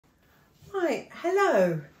Right,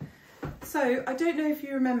 hello. So I don't know if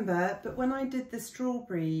you remember, but when I did the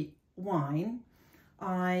strawberry wine,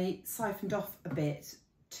 I siphoned off a bit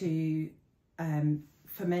to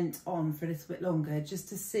ferment on for a little bit longer, just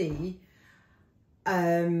to see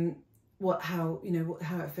how it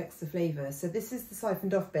affects the flavour. So this is the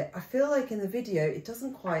siphoned off bit. I feel like in the video it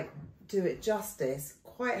doesn't quite do it justice,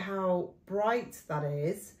 quite how bright that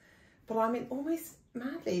is, but I mean almost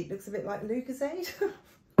madly, it looks a bit like Lucozade.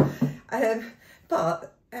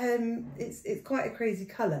 It's quite a crazy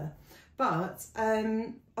colour. But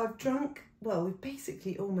I've drunk, well, we've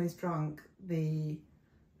basically almost drunk the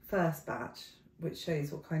first batch, which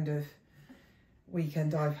shows what kind of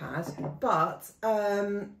weekend I've had. But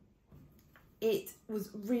it was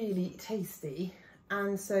really tasty.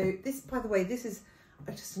 And so this, by the way, this is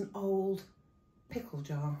just an old pickle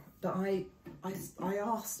jar that I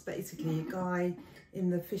asked basically a guy in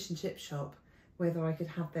the fish and chip shop whether I could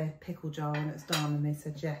have their pickle jar when it's done, and they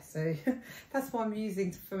said yes. So that's what I'm using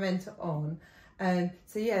to ferment it on.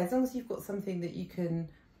 So yeah, as long as you've got something that you can,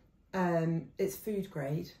 it's food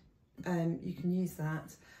grade, you can use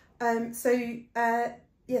that.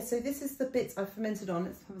 Yeah, so this is the bits I fermented on.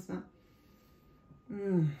 Let's have a smell.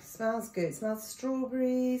 Smells good. It smells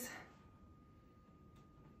strawberries.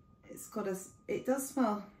 It does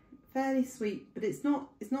smell fairly sweet, but it's not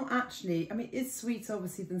actually, I mean, it's sweeter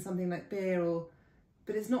obviously than something like beer,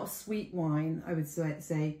 but it's not a sweet wine, I would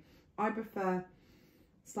say. I prefer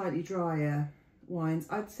slightly drier wines.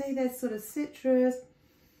 I'd say there's sort of citrus,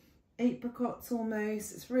 apricots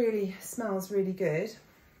almost. It really smells really good.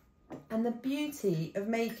 And the beauty of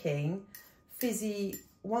making fizzy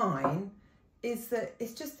wine is that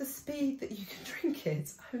it's just the speed that you can drink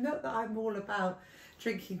it. Not that I'm all about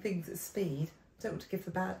drinking things at speed. Don't want to give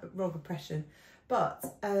the wrong impression, but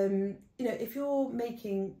you know, if you're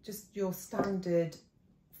making just your standard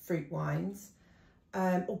fruit wines,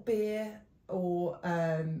 or beer, or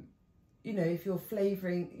you know, if you're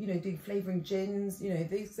flavouring, you know, doing flavouring gins, you know,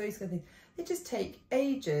 those kind of things, they just take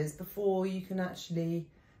ages before you can actually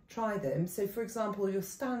try them. So for example, your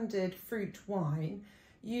standard fruit wine,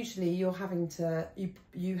 usually you're having to you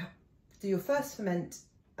do your first ferment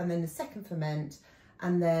and then the second ferment,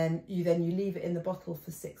 and then you leave it in the bottle for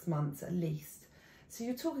 6 months at least. So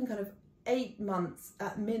you're talking kind of 8 months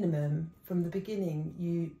at minimum from the beginning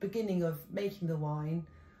of making the wine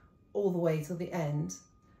all the way till the end.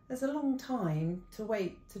 There's a long time to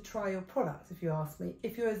wait to try your product, if you ask me,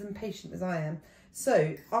 if you're as impatient as I am.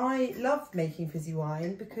 So I love making fizzy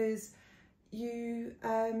wine because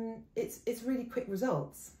it's really quick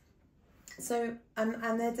results. So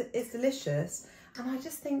it's delicious, and I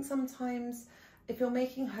just think sometimes, if you're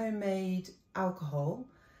making homemade alcohol,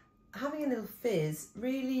 having a little fizz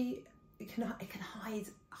really, it can hide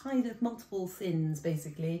multiple sins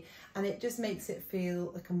basically, and it just makes it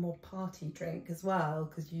feel like a more party drink as well,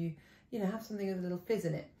 because you know, have something with a little fizz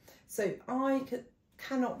in it. So I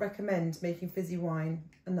cannot recommend making fizzy wine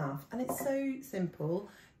enough, and it's so simple.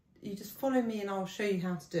 You just follow me and I'll show you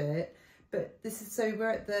how to do it. But so we're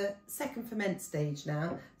at the second ferment stage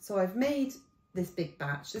now. So I've made this big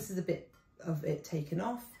batch. This is a bit of it taken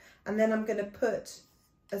off, and then I'm going to put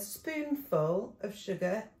a spoonful of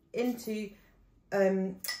sugar into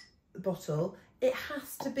the bottle. It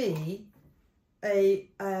has to be a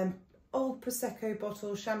old Prosecco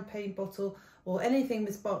bottle, champagne bottle, or anything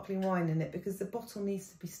with sparkling wine in it, because the bottle needs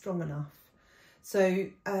to be strong enough. So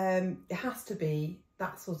it has to be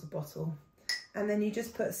that sort of bottle, and then you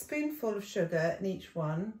just put a spoonful of sugar in each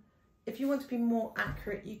one. If you want to be more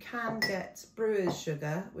accurate, you can get brewer's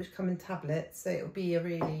sugar, which come in tablets, so it'll be a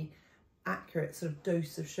really accurate sort of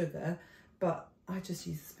dose of sugar. But I just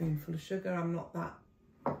use a spoonful of sugar. I'm not that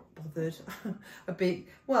bothered.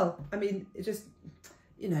 Well, I mean, it just,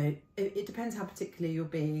 you know, it depends how particular you're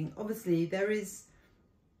being. Obviously, there is,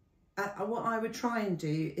 what I would try and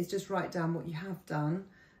do is just write down what you have done,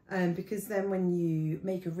 because then when you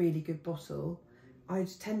make a really good bottle, I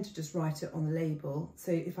tend to just write it on the label.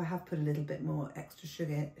 So if I have put a little bit more extra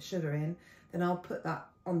sugar in, then I'll put that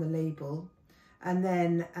on the label, and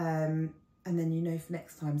then you know for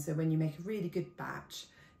next time. So when you make a really good batch,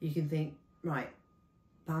 you can think, right,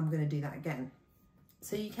 I'm going to do that again.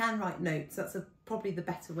 So you can write notes. That's probably the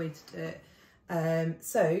better way to do it. And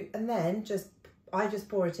then I just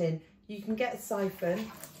pour it in. You can get a siphon.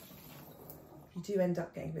 You do end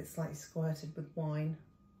up getting a bit slightly squirted with wine.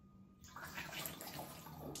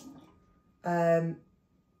 A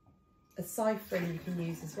siphon you can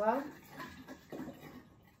use as well,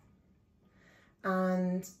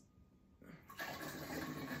 and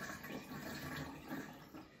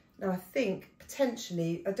now I think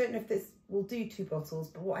potentially, I don't know if this we'll do 2 bottles,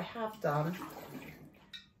 but what I have done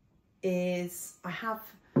is I had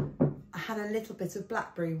a little bit of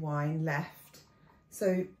blackberry wine left,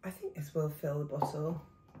 so I think this will fill the bottle.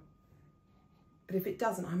 But if it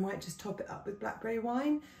doesn't, I might just top it up with blackberry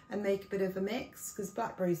wine and make a bit of a mix, because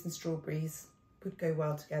blackberries and strawberries would go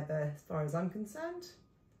well together as far as I'm concerned. So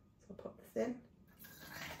I'll pop this in.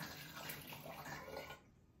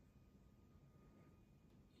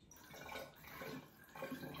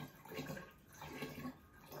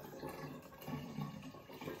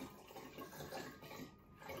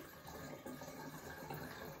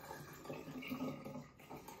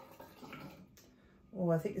 Oh,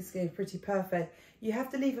 I think this is going to be pretty perfect. You have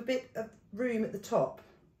to leave a bit of room at the top.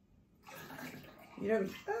 You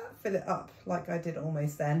don't fill it up like I did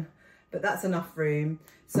almost then, but that's enough room.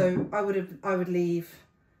 So I would leave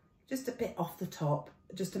just a bit off the top,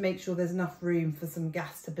 just to make sure there's enough room for some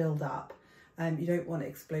gas to build up. You don't want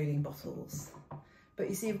exploding bottles. But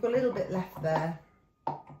you see, we've got a little bit left there.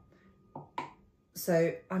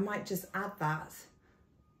 So I might just add that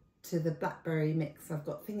to the blackberry mix I've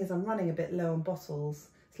got. Thing is, I'm running a bit low on bottles.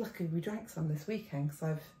 It's lucky we drank some this weekend because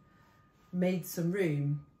I've made some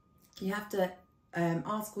room. You have to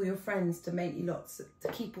ask all your friends to make you lots, to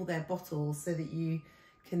keep all their bottles so that you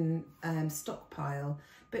can stockpile.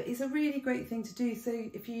 But it's a really great thing to do. So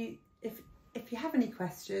if you have any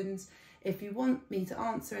questions, if you want me to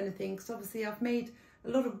answer anything, because obviously I've made a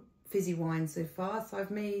lot of fizzy wine so far, so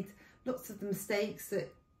I've made lots of the mistakes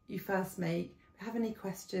that you first make. Have any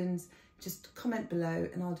questions, just comment below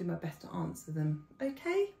and I'll do my best to answer them.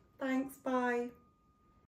 Okay, thanks, bye.